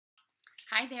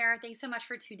Hi there. Thanks so much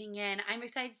for tuning in. I'm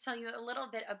excited to tell you a little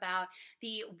bit about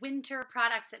the winter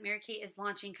products that Mary Kay is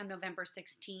launching come November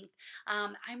 16th.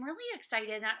 I'm really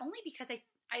excited, not only because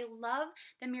I love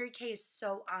that Mary Kay is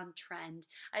so on trend.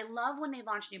 I love when they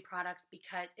launch new products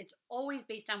because it's always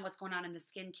based on what's going on in the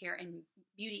skincare and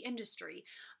beauty industry.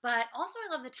 But also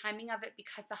I love the timing of it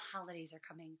because the holidays are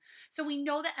coming. So we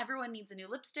know that everyone needs a new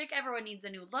lipstick, everyone needs a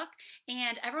new look,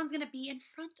 and everyone's gonna be in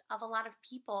front of a lot of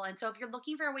people. And so if you're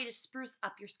looking for a way to spruce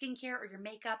up your skincare or your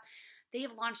makeup, they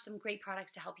have launched some great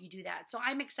products to help you do that. So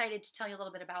I'm excited to tell you a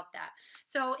little bit about that.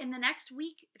 So in the next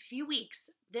few weeks,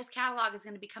 this catalog is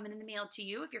going to be coming in the mail to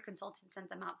you if your consultant sent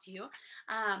them out to you.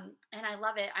 And I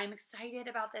love it. I'm excited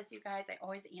about this, you guys. I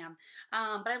always am.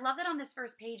 But I love that on this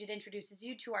first page, it introduces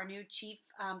you to our new Chief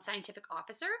Scientific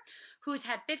Officer, who's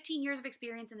had 15 years of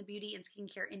experience in the beauty and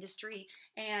skincare industry.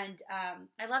 And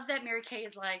I love that Mary Kay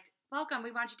is like, welcome.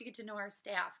 We want you to get to know our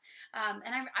staff.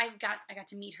 And I got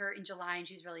to meet her in July, and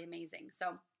she's really amazing.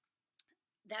 So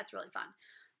that's really fun.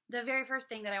 The very first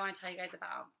thing that I want to tell you guys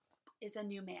about is a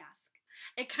new mask.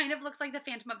 It kind of looks like the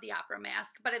Phantom of the Opera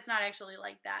mask, but it's not actually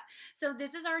like that. So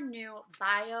this is our new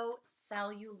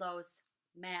Bio-Cellulose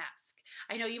mask.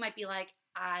 I know you might be like,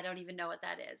 I don't even know what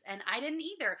that is. And I didn't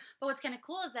either. But what's kind of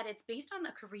cool is that it's based on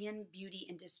the Korean beauty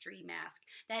industry mask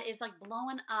that is like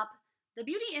blowing up the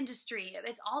beauty industry.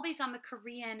 It's all based on the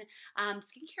Korean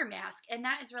skincare mask, and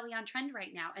that is really on trend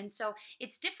right now. And so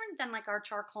it's different than like our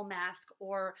charcoal mask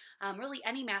or really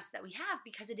any mask that we have,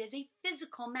 because it is a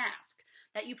physical mask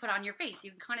that you put on your face.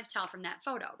 You can kind of tell from that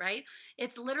photo, right?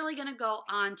 It's literally gonna go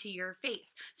onto your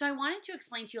face. So I wanted to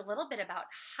explain to you a little bit about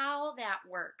how that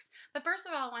works. But first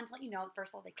of all, I wanted to let you know,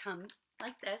 first of all, they come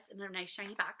like this in a nice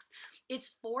shiny box. It's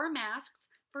 4 masks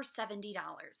for $70,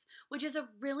 which is a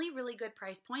really, really good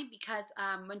price point, because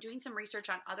when doing some research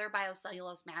on other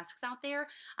biocellulose masks out there,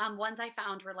 ones I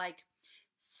found were like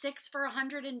 6 for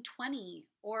 $120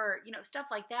 or, stuff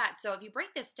like that. So if you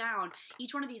break this down,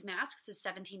 each one of these masks is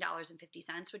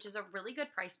 $17.50, which is a really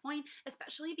good price point,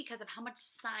 especially because of how much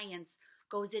science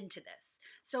goes into this.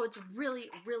 So it's really,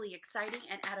 really exciting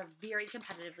and at a very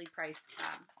competitively priced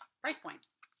price point.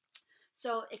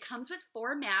 So it comes with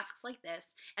 4 masks like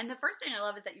this. And the first thing I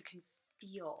love is that you can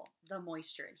feel the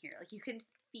moisture in here. Like you can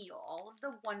feel all of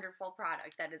the wonderful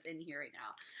product that is in here right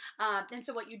now. And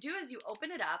so what you do is you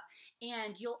open it up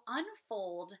and you'll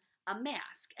unfold a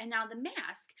mask. And now the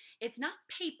mask, it's not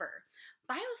paper.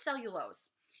 Biocellulose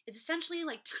is essentially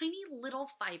like tiny little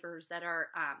fibers that are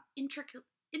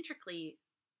intricately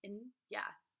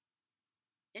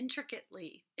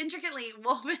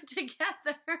woven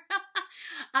together.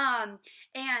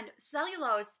 And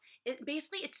cellulose,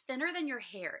 it's thinner than your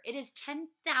hair. It is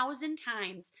 10,000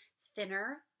 times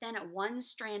thinner than one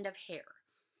strand of hair.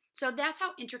 So that's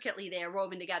how intricately they are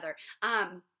woven together.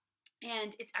 And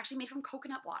it's actually made from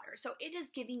coconut water. So it is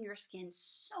giving your skin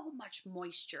so much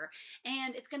moisture,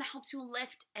 and it's going to help to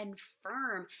lift and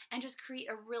firm and just create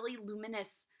a really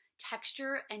luminous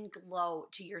texture and glow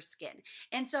to your skin.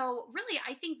 And so really,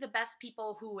 I think the best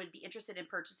people who would be interested in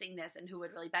purchasing this and who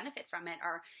would really benefit from it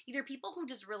are either people who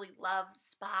just really love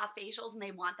spa facials and they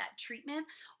want that treatment,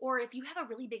 or if you have a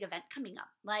really big event coming up,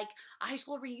 like a high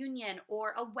school reunion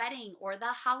or a wedding or the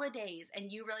holidays,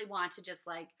 and you really want to just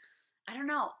like, I don't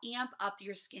know, amp up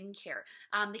your skincare.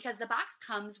 Because the box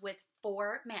comes with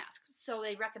 4 masks. So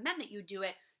they recommend that you do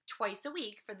it twice a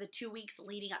week for the 2 weeks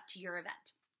leading up to your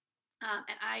event.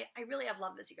 And I really have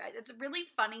loved this, you guys. It's really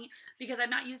funny because I'm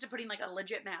not used to putting like a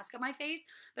legit mask on my face.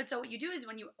 But so what you do is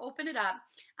when you open it up,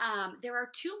 there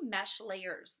are 2 mesh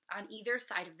layers on either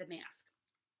side of the mask.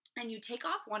 And you take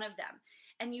off one of them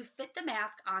and you fit the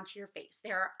mask onto your face.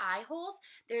 There are eye holes,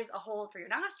 there's a hole for your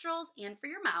nostrils and for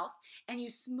your mouth, and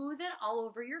you smooth it all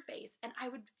over your face. And I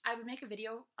would make a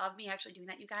video of me actually doing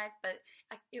that, you guys, but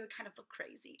it would kind of look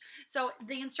crazy. So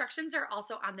the instructions are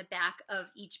also on the back of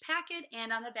each packet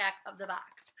and on the back of the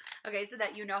box, okay, so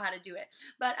that you know how to do it.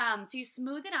 But so you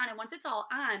smooth it on, and once it's all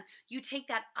on, you take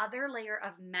that other layer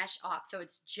of mesh off, so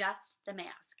it's just the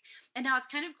mask. And now what's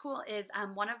kind of cool is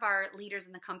one of our leaders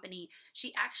in the company,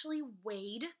 she actually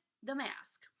weighed the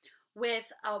mask with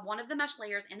one of the mesh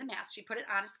layers in the mask. She put it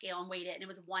on a scale and weighed it, and it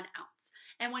was 1 ounce.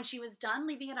 And when she was done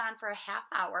leaving it on for a half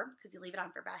hour, because you leave it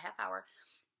on for about a half hour,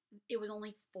 it was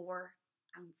only 4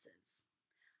 ounces.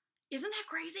 Isn't that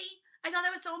crazy? I thought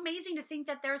that was so amazing to think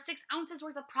that there's 6 ounces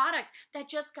worth of product that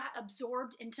just got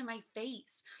absorbed into my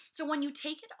face. So when you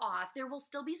take it off, there will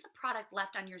still be some product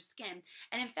left on your skin.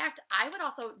 And in fact, I would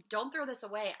also, don't throw this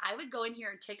away, I would go in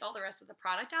here and take all the rest of the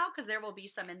product out, because there will be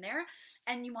some in there,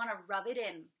 and you want to rub it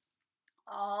in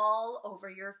all over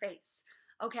your face.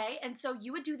 Okay, and so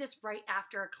you would do this right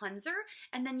after a cleanser,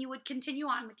 and then you would continue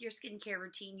on with your skincare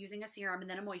routine using a serum and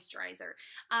then a moisturizer.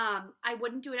 I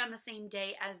wouldn't do it on the same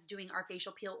day as doing our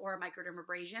facial peel or a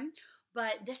microdermabrasion,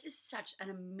 but this is such an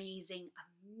amazing,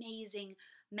 amazing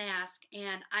mask,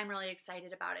 and I'm really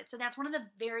excited about it. So that's one of the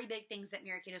very big things that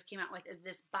Mary Kay just came out with, is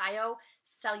this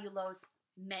Bio-Cellulose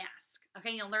mask.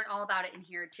 Okay, you'll learn all about it in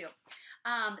here too.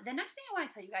 The next thing I want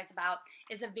to tell you guys about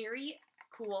is a very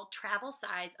cool travel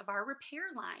size of our repair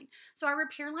line. So our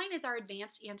repair line is our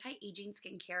advanced anti-aging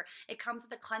skincare. It comes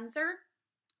with a cleanser,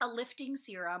 a lifting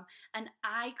serum, an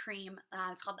eye cream.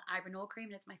 It's called the eye renewal cream,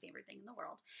 and it's my favorite thing in the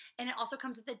world. And it also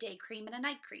comes with a day cream and a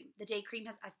night cream. The day cream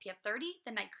has SPF 30,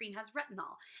 the night cream has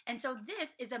retinol. And so this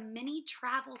is a mini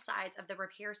travel size of the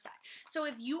repair set. So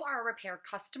if you are a repair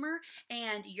customer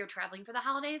and you're traveling for the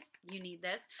holidays, you need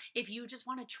this. If you just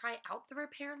want to try out the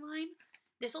repair line,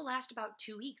 this will last about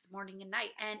 2 weeks, morning and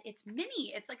night. And it's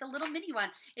mini. It's like a little mini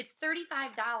one. It's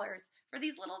 $35 for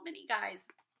these little mini guys.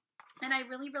 And I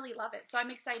really, really love it. So I'm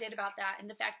excited about that, and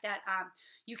the fact that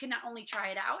you can not only try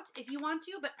it out if you want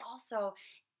to, but also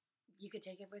you could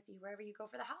take it with you wherever you go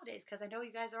for the holidays, because I know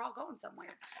you guys are all going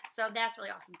somewhere. So that's really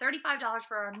awesome. $35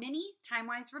 for our mini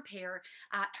Time-Wise Repair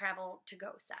travel to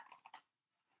go set.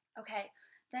 Okay,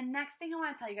 the next thing I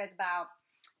want to tell you guys about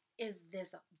is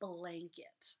this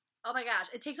blanket. Oh my gosh,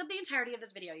 it takes up the entirety of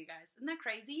this video, you guys. Isn't that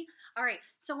crazy? All right,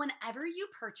 so whenever you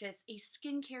purchase a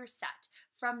skincare set,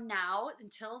 from now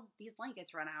until these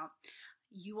blankets run out,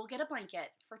 you will get a blanket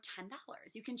for $10.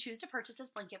 You can choose to purchase this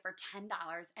blanket for $10,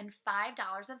 and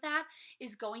 $5 of that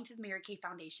is going to the Mary Kay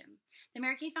Foundation. The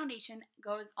Mary Kay Foundation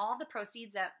goes, all of the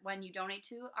proceeds that when you donate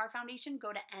to our foundation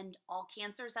go to end all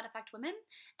cancers that affect women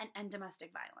and end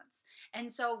domestic violence.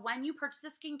 And so when you purchase a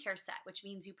skincare set, which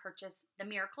means you purchase the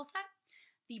Miracle set,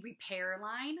 the Repair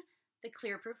line, the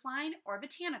Clear Proof line, or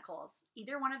Botanicals,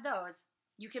 either one of those,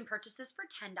 you can purchase this for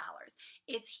 $10.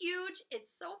 It's huge,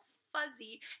 it's so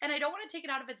fuzzy, and I don't want to take it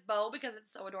out of its bow because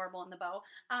it's so adorable in the bow,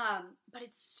 but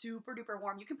it's super duper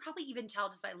warm. You can probably even tell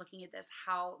just by looking at this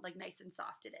how like nice and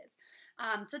soft it is.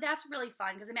 So that's really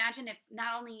fun, because imagine if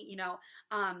not only, you know,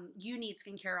 you need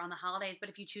skincare on the holidays, but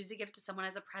if you choose to give it to someone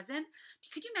as a present,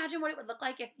 could you imagine what it would look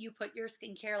like if you put your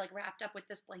skincare like wrapped up with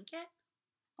this blanket?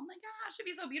 Oh my gosh, it'd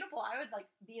be so beautiful. I would like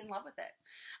be in love with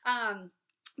it.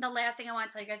 The last thing I want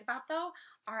to tell you guys about, though,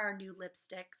 are our new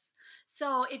lipsticks.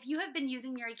 So if you have been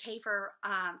using Mary Kay for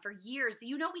years,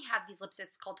 you know we have these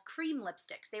lipsticks called cream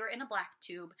lipsticks. They were in a black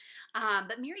tube,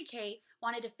 but Mary Kay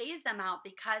wanted to phase them out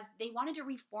because they wanted to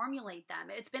reformulate them.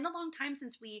 It's been a long time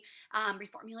since we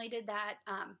reformulated that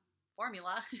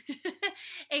formula.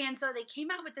 And so they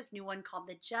came out with this new one called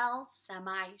the Gel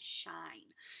Semi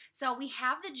Shine. So we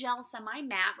have the Gel Semi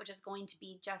Matte, which is going to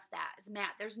be just that. It's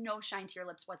matte. There's no shine to your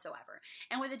lips whatsoever.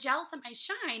 And with the Gel Semi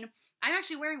Shine, I'm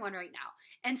actually wearing one right now.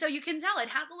 And so you can tell it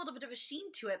has a little bit of a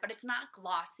sheen to it, but it's not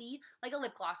glossy like a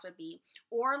lip gloss would be,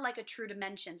 or like a True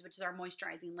Dimensions, which is our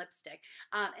moisturizing lipstick.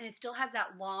 And it still has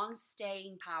that long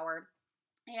staying power.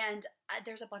 And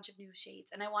there's a bunch of new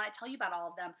shades, and I want to tell you about all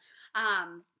of them.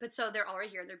 But so they're all right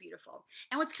here. They're beautiful.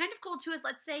 And what's kind of cool, too, is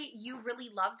let's say you really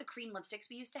love the cream lipsticks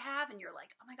we used to have, and you're like,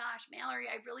 oh my gosh, Mallory,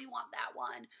 I really want that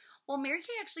one. Well, Mary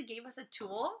Kay actually gave us a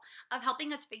tool of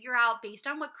helping us figure out, based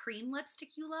on what cream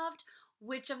lipstick you loved,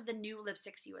 which of the new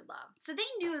lipsticks you would love. So they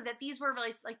knew that these were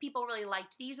really, like, people really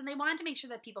liked these, and they wanted to make sure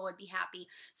that people would be happy.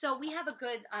 So we have a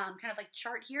good kind of like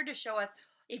chart here to show us,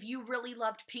 if you really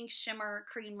loved pink shimmer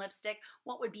cream lipstick,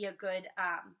 what would be a good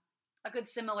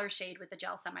similar shade with the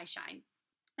Gel Semi Shine?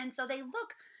 And so they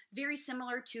look very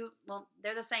similar to, well,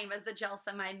 they're the same as the Gel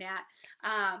Semi Matte,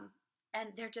 and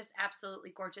they're just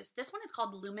absolutely gorgeous. This one is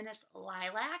called Luminous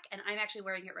Lilac, and I'm actually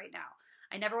wearing it right now.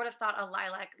 I never would have thought a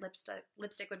lilac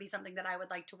lipstick would be something that I would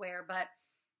like to wear, but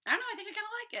I don't know, I think I kind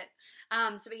of like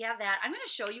it. So we have that. I'm going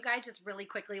to show you guys just really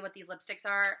quickly what these lipsticks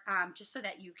are, just so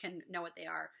that you can know what they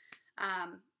are.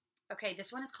 Okay,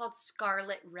 this one is called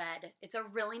Scarlet Red. It's a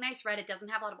really nice red. It doesn't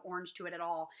have a lot of orange to it at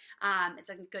all. It's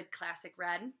a good classic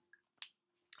red.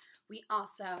 We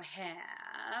also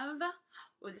have,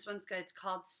 oh, this one's good. It's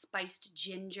called Spiced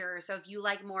Ginger. So if you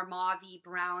like more mauve-y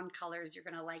brown colors, you're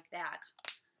going to like that.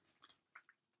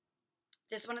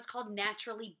 This one is called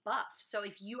Naturally Buff. So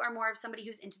if you are more of somebody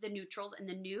who's into the neutrals and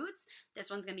the nudes, this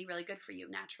one's going to be really good for you.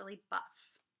 Naturally Buff.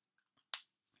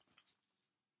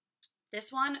 This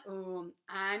one, ooh,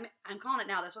 I'm calling it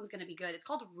now. This one's going to be good. It's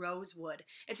called Rosewood.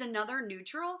 It's another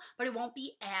neutral, but it won't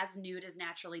be as nude as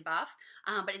Naturally Buff,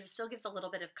 but it still gives a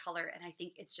little bit of color, and I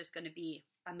think it's just going to be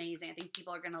amazing. I think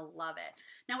people are going to love it.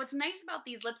 Now, what's nice about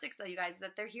these lipsticks, though, you guys, is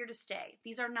that they're here to stay.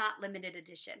 These are not limited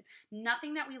edition.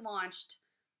 Nothing that we launched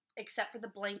except for the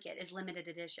blanket, is limited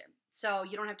edition. So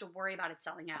you don't have to worry about it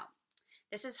selling out.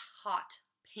 This is hot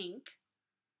pink.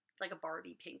 It's like a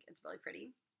Barbie pink. It's really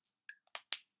pretty.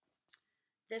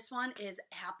 This one is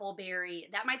Appleberry.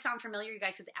 That might sound familiar, you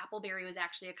guys, because Appleberry was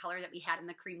actually a color that we had in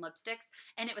the cream lipsticks,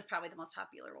 and it was probably the most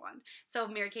popular one. So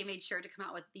Mary Kay made sure to come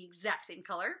out with the exact same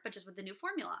color, but just with the new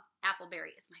formula.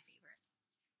 Appleberry, it's my favorite.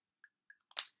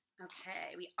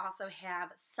 Okay, we also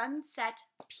have Sunset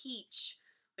Peach,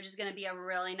 which is going to be a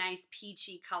really nice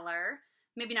peachy color.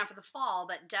 Maybe not for the fall,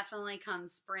 but definitely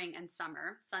comes spring and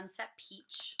summer. Sunset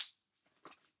Peach.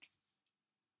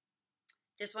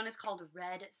 This one is called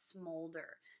Red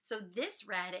Smolder. So this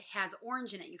red has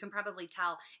orange in it. You can probably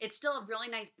tell. It's still a really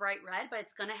nice bright red, but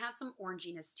it's going to have some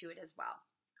oranginess to it as well.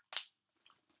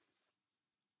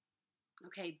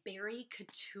 Okay, Berry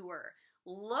Couture.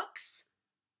 Looks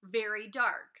very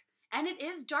dark. And it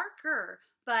is darker,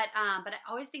 but I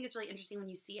always think it's really interesting when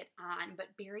you see it on.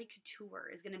 But Berry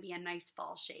Couture is going to be a nice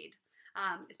fall shade,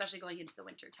 especially going into the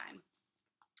winter time.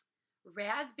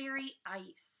 Raspberry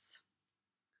Ice.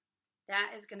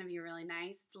 That is going to be really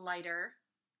nice. It's lighter.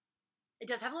 It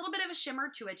does have a little bit of a shimmer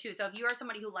to it too. So if you are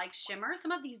somebody who likes shimmer,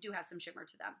 some of these do have some shimmer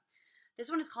to them. This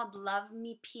one is called Love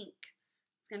Me Pink.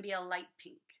 It's going to be a light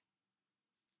pink.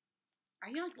 Are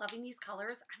you like loving these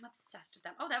colors? I'm obsessed with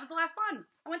them. Oh, that was the last one.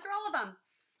 I went through all of them.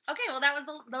 Okay, well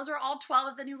those were all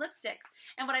 12 of the new lipsticks.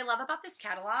 And what I love about this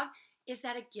catalog is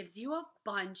that it gives you a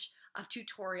bunch of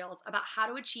tutorials about how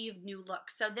to achieve new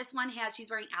looks. So this one has, she's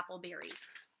wearing Appleberry.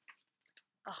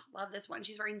 Oh, love this one.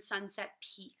 She's wearing Sunset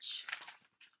Peach.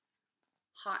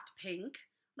 Hot pink.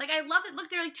 Like, I love it.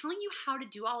 Look, they're like telling you how to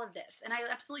do all of this. And I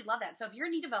absolutely love that. So if you're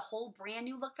in need of a whole brand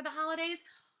new look for the holidays,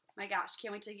 my gosh,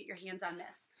 can't wait to get your hands on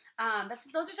this.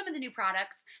 Those are some of the new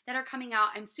products that are coming out.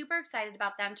 I'm super excited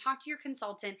about them. Talk to your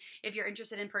consultant if you're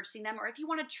interested in purchasing them or if you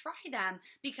want to try them,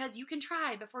 because you can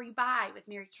try before you buy with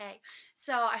Mary Kay.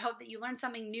 So I hope that you learned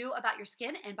something new about your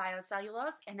skin and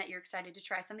Bio-Cellulose and that you're excited to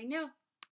try something new.